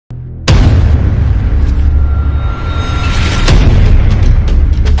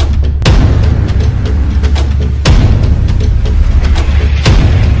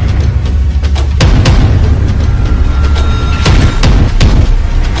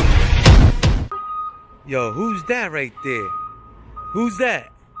Yo, who's that right there? Who's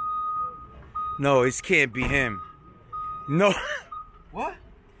that? No, this can't be him. No. What?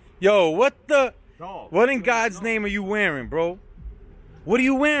 Yo, what the? Dog. What in God's name are you wearing, bro? What are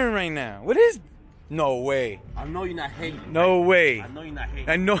you wearing right now? What is? No way. I know you're not hating. No way. I know you're not hating.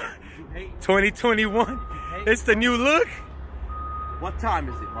 I know. You hate? 2021. It's the new look. What time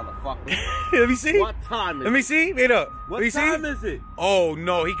is it, motherfucker? Let me see. What time is it? Let me see. Wait up. What let me time see. is it? Oh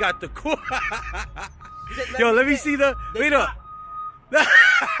no, he got the cool. Yo, let me see the. Wait up.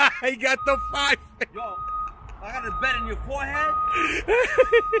 He got the 5. Yo, I got a bet in your forehead.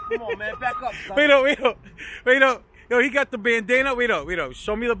 Come on, man, back up. Son. Wait up. Yo, he got the bandana. Wait up.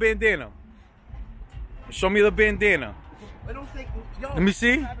 Show me the bandana. Show me the bandana. Yo, let me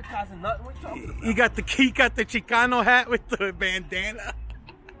see. Advertising nothing. What you talking about? He got the Chicano hat with the bandana,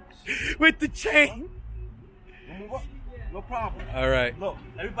 with the chain. No problem. All right. Look,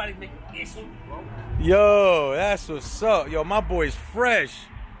 everybody making issues, bro. Yo, that's what's up. Yo, my boy's fresh.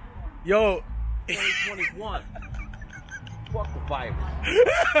 Yo. 2021. Fuck the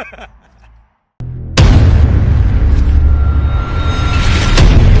virus.